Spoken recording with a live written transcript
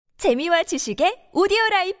재미와 지식의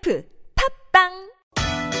오디오라이프 팝빵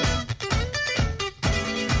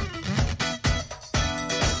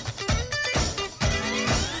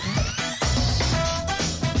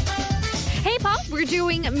Hey, Pop, we're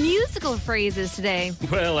doing musical phrases today.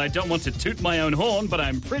 Well, I don't want to toot my own horn, but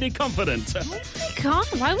I'm pretty confident. Oh my God,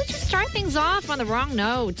 why would you start things off on the wrong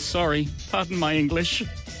note? Sorry, pardon my English.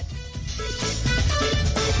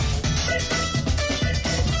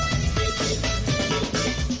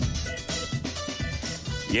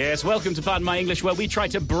 Yes, welcome to Pardon My English, where we try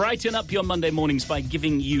to brighten up your Monday mornings by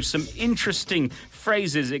giving you some interesting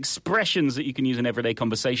phrases, expressions that you can use in everyday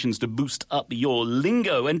conversations to boost up your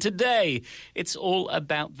lingo. And today, it's all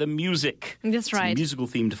about the music. That's right.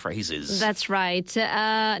 Musical-themed phrases. That's right.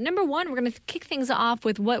 Number one, we're going to kick things off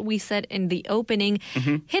with what we said in the opening.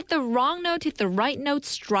 Hit the wrong note, hit the right note,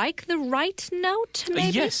 strike the right note,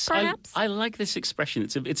 maybe, yes, perhaps? I like this expression.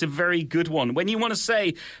 It's a very good one. When you want to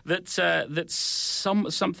say that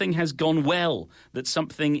something has gone well, that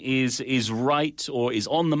something is right or is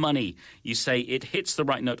on the money, you say it hits the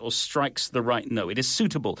right note or strikes the right note. It is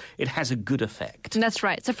suitable. It has a good effect. That's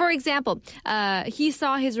right. So, for example, he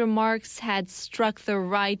saw his remarks had struck the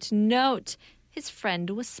right note. His friend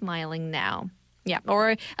was smiling now. Yeah,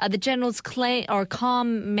 or the general's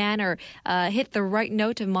calm manner hit the right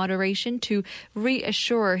note of moderation to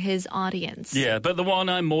reassure his audience. Yeah, but the one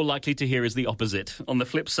I'm more likely to hear is the opposite. On the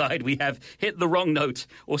flip side, we have hit the wrong note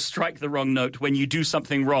or strike the wrong note when you do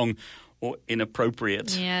something wrong or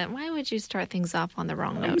inappropriate. Yeah, why would you start things off on the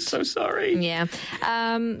wrong note? I'm so sorry. Yeah.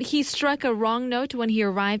 He struck a wrong note when he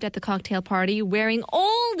arrived at the cocktail party wearing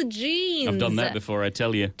old jeans. I've done that before, I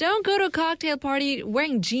tell you. Don't go to a cocktail party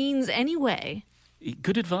wearing jeans anyway.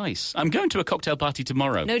 Good advice. I'm going to a cocktail party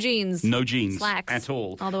tomorrow. No jeans. No jeans. Slacks. At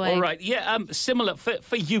all. All the way. All right. Yeah, similar.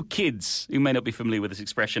 For you kids who may not be familiar with this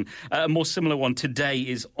expression, a more similar one today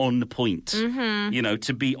is on point. Mm-hmm. You know,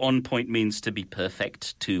 to be on point means to be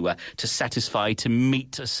perfect, to satisfy, to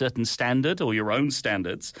meet a certain standard or your own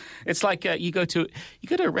standards. It's like you go to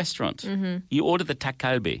a restaurant, you order the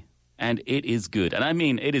takkalbi, and it is good. And I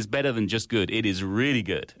mean, it is better than just good. It is really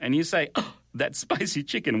good. And you say, oh, that spicy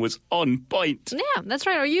chicken was on point. Yeah, that's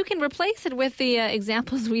right. Or you can replace it with the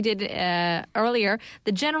examples we did earlier.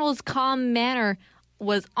 The general's calm manner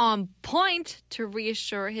was on point to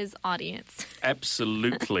reassure his audience.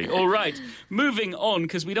 Absolutely. All right. Moving on,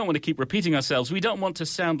 because we don't want to keep repeating ourselves. We don't want to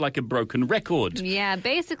sound like a broken record. Yeah,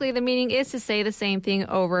 basically the meaning is to say the same thing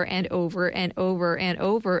over and over and over and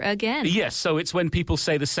over again. Yes, so it's when people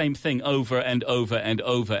say the same thing over and over and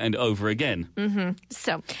over and over again. Mm-hmm.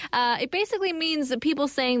 So it basically means that people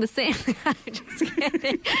saying the same thing. I'm just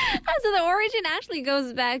kidding. So the origin actually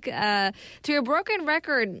goes back to a broken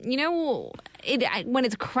record. You know, when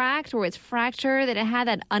it's cracked or it's fractured, that it had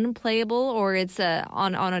that unplayable or it's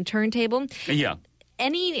on a turntable. Yeah.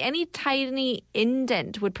 Any tiny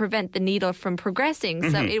indent would prevent the needle from progressing.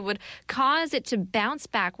 So it would cause it to bounce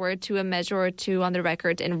backward to a measure or two on the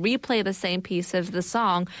record and replay the same piece of the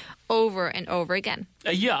song over and over again.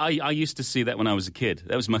 Yeah, I used to see that when I was a kid.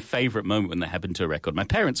 That was my favorite moment when that happened to a record. My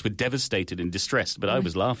parents were devastated and distressed, but I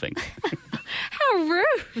was laughing. How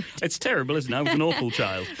rude. It's terrible, isn't it? I was an awful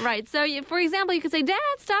child. Right. So, for example, you could say, Dad,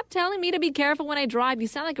 stop telling me to be careful when I drive. You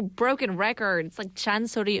sound like a broken record. It's like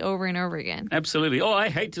chansori over and over again. Absolutely. Oh, I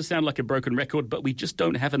hate to sound like a broken record, but we just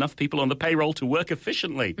don't have enough people on the payroll to work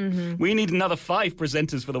efficiently. We need another 5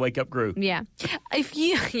 presenters for the Wake Up Crew. Yeah. If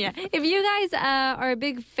you guys are a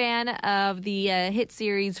big fan of the hit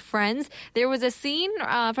series Friends, there was a scene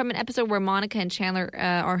from an episode where Monica and Chandler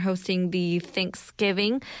are hosting the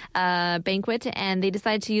Thanksgiving banquet, and they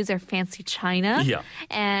decided to use their fancy china. Yeah.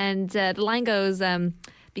 And the line goes,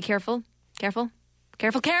 be careful, careful,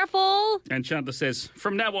 careful, careful. And Chandler says,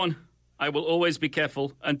 from now on, I will always be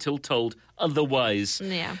careful until told otherwise.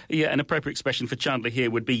 Yeah. Yeah, an appropriate expression for Chandler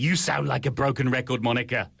here would be, you sound like a broken record,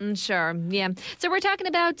 Monica. Sure, yeah. So we're talking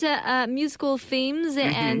about musical themes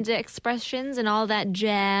and expressions and all that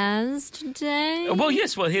jazz today. Well,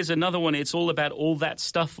 yes, here's another one. It's all about all that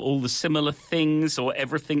stuff, all the similar things or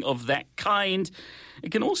everything of that kind.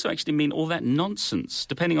 It can also actually mean all that nonsense,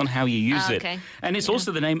 depending on how you use it. And it's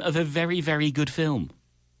also the name of a very, very good film.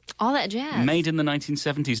 All that jazz. Made in the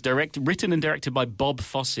 1970s, written and directed by Bob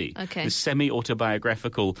Fosse. Okay. The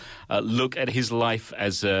semi-autobiographical look at his life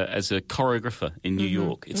as a choreographer in New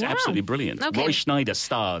York. It's absolutely brilliant. Okay. Roy Schneider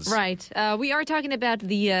stars. Right. We are talking about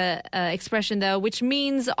the expression, though, which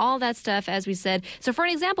means all that stuff, as we said. So for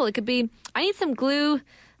an example, it could be, I need some glue,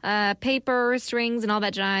 paper, strings, and all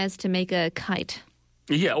that jazz to make a kite.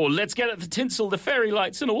 Yeah, or let's get at the tinsel, the fairy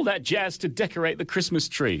lights, and all that jazz to decorate the Christmas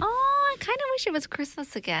tree. Oh, I kind of wish it was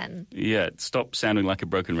Christmas again. Yeah, stop sounding like a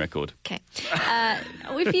broken record. Okay.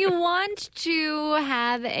 If you want to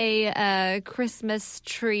have a Christmas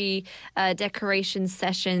tree decoration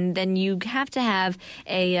session, then you have to have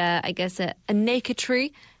a naked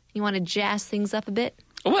tree. You want to jazz things up a bit?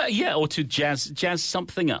 Well, yeah, or to jazz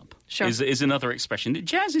something up. Sure. Is another expression.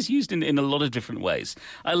 Jazz is used in a lot of different ways.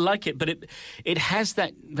 I like it, but it has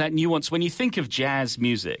that nuance. When you think of jazz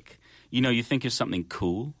music, you think of something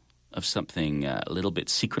cool, of something a little bit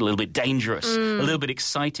secret, a little bit dangerous, a little bit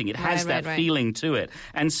exciting. It has that feeling to it.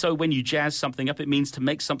 And so when you jazz something up, it means to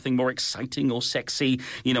make something more exciting or sexy.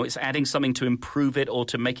 It's adding something to improve it or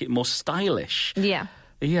to make it more stylish. Yeah.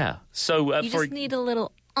 Yeah. So you just need a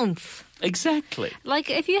little oomph. Exactly.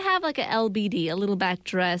 Like if you have like a LBD, a little back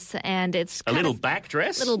dress, and it's a little back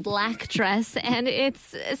dress? Little black dress, and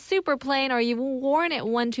it's super plain, or you've worn it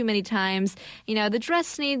one too many times. The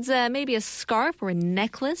dress needs maybe a scarf or a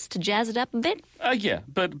necklace to jazz it up a bit. Yeah,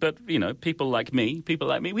 but people like me,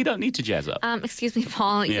 we don't need to jazz up. Excuse me,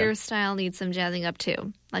 Paul, your style needs some jazzing up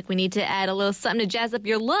too. Like we need to add a little something to jazz up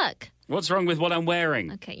your look. What's wrong with what I'm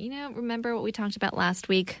wearing? Okay, remember what we talked about last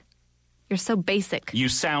week? You're so basic. You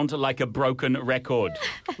sound like a broken record.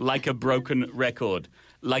 Like a broken record.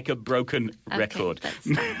 Like a broken record.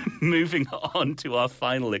 Moving on to our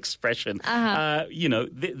final expression.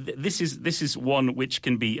 This is one which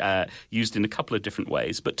can be used in a couple of different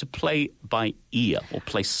ways, but to play by ear or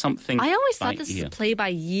play something by ear. I always thought this is play by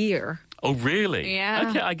year. Oh, really? Yeah.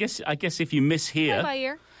 Okay, I guess if you mishear... Play by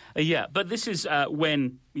ear. Yeah, but this is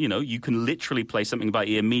when, you can literally play something by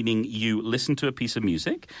ear, meaning you listen to a piece of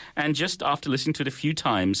music, and just after listening to it a few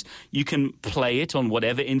times, you can play it on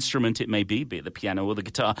whatever instrument it may be it the piano or the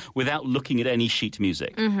guitar, without looking at any sheet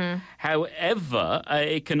music. Mm-hmm. However,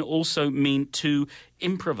 it can also mean to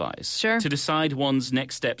improvise. Sure. To decide one's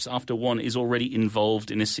next steps after one is already involved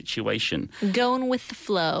in a situation. Going with the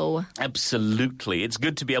flow. Absolutely. It's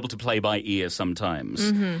good to be able to play by ear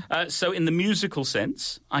sometimes. Mm-hmm. So in the musical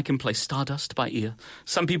sense, I can play Stardust by ear.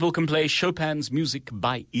 Some people can play Chopin's music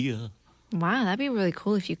by ear. Wow, that'd be really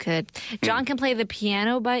cool if you could. John can play the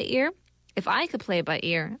piano by ear. If I could play by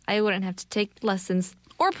ear, I wouldn't have to take lessons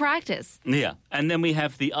or practice. Yeah, and then we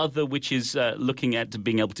have the other, which is looking at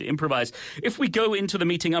being able to improvise. If we go into the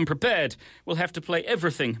meeting unprepared, we'll have to play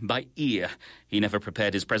everything by ear. He never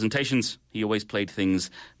prepared his presentations. He always played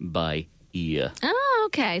things by ear. Oh,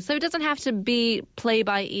 okay. So it doesn't have to be play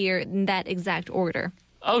by ear in that exact order.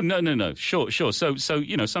 Oh, no. Sure. So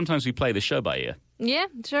sometimes we play the show by ear. Yeah,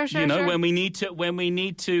 sure. When we need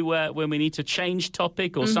to change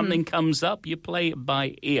topic or something comes up, you play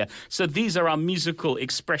by ear. So these are our musical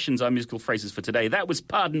expressions, our musical phrases for today. That was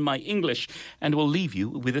Pardon My English, and we'll leave you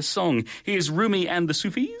with a song. Here's Rumi and the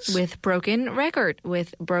Sufis. With Broken Record,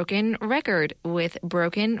 with Broken Record, with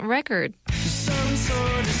Broken Record. Some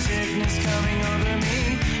sort of sickness coming over